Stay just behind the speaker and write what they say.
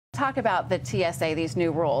talk about the TSA, these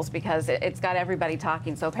new rules, because it's got everybody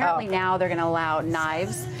talking. So apparently now they're going to allow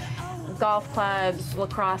knives, golf clubs,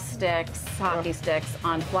 lacrosse sticks, hockey sticks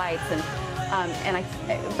on flights,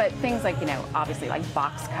 but things like, obviously like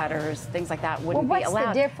box cutters, things like that wouldn't be allowed. What's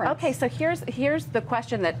the difference? Okay, so here's the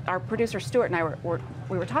question that our producer Stuart and I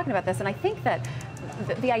we were talking about this, and I think that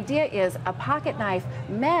the idea is a pocket knife.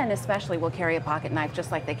 Men especially will carry a pocket knife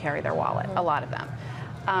just like they carry their wallet. A lot of them.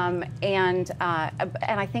 And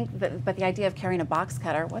I think but the idea of carrying a box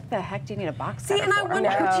cutter, what the heck do you need a box cutter for? See, and I wonder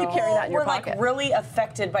if you carry that in your pocket. Like really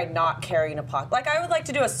affected by not carrying a pocket. Like I would like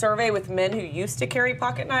to do a survey with men who used to carry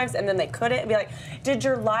pocket knives and then they couldn't, and be like, did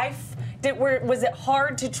your life, was it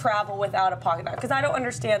hard to travel without a pocket knife? Because I don't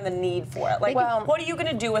understand the need for it. Like, what are you going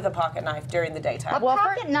to do with a pocket knife during the daytime? A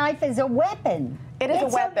pocket knife is a weapon. It is a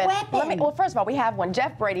weapon. Well, first of all, we have one.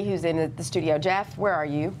 Jeff Brady, who's in the studio. Jeff, where are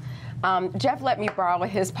you? Jeff let me borrow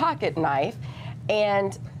his pocket knife,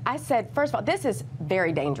 and I said, first of all, this is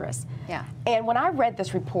very dangerous. Yeah. And when I read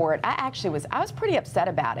this report, I was pretty upset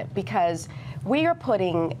about it, because we are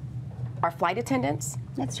putting our flight attendants,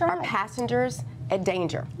 our passengers at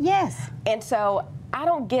danger. Yes. And so I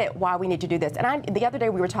don't get why we need to do this. And the other day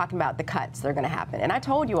we were talking about the cuts that are going to happen, and I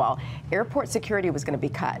told you all, airport security was going to be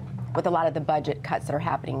cut with a lot of the budget cuts that are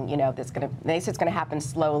happening. They say it's going to happen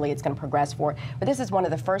slowly, it's going to progress forward. But this is one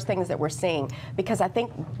of the first things that we're seeing, because I think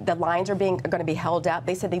the lines are going to be held up.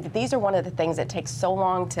 They said that these are one of the things that takes so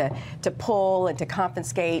long to pull and to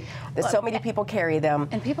confiscate, that so many people carry them.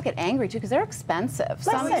 And people get angry too, because they're expensive.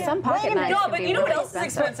 Some pocket knives. No, but you know what else is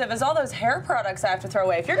expensive is all those hair products I have to throw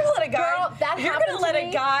away. If you're going to let a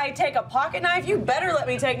guy, take a pocket knife, you better let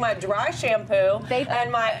me take my dry shampoo and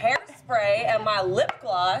my hairspray and my lip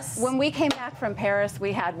gloss. When we came back from Paris,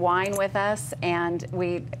 we had wine with us, and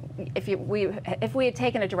if we had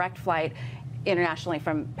taken a direct flight internationally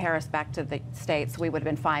from Paris back to the States, we would have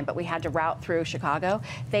been fine, but we had to route through Chicago.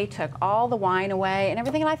 They took all the wine away and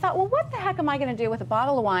everything, and I thought, well, what the heck am I going to do with a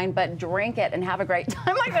bottle of wine but drink it and have a great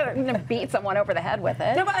time? I'm not going to beat someone over the head with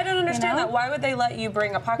it. No, but I don't understand that. Why would they let you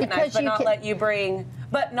bring a pocket knife but not let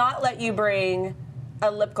you bring a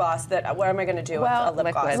lip gloss? What am I going to do with a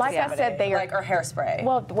lip gloss? Like I said, or hairspray.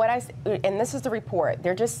 Well, and this is the report.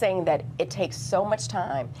 They're just saying that it takes so much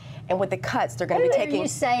time, and with the cuts, they're going to be taking. Who are you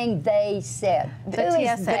saying they said? The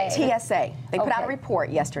TSA. The TSA. They put out a report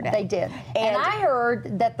yesterday. They did. And I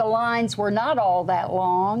heard that the lines were not all that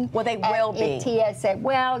long. Well, they will be. TSA.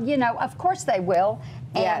 Well, of course they will.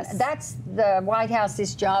 And that's the White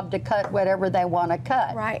House's job, to cut whatever they want to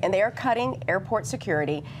cut. Right, and they are cutting airport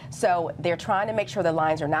security, so they're trying to make sure the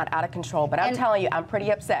lines are not out of control. But I'm telling you, I'm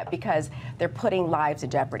pretty upset, because they're putting lives in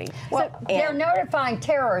jeopardy. Well, they're notifying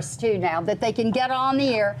terrorists, too, now, that they can get on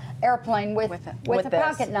the airplane with a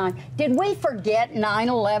pocket knife. Did we forget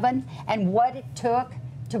 9/11 and what it took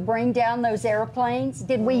to bring down those airplanes?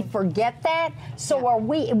 Did we forget that? So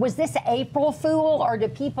was this April Fool, or do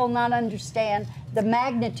people not understand the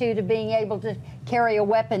magnitude of being able to carry a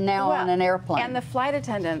weapon now on an airplane? And the Flight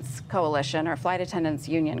Attendants Coalition, or Flight Attendants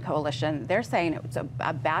Union Coalition, they're saying it was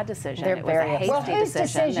a bad decision. It was a hasty decision. Well, whose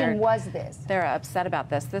decision was this? They're upset about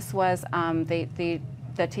this. This was the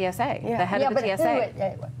TSA, the head of the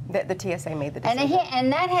TSA. The TSA made the decision.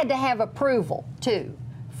 And that had to have approval, too,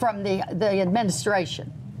 from the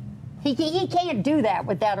administration. He can't do that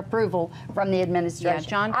without approval from the administration. Yeah,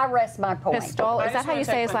 John. I rest my point. Pistole, is that how you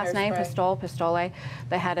say his last name? Pistole,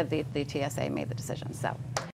 the head of the TSA made the decision. So.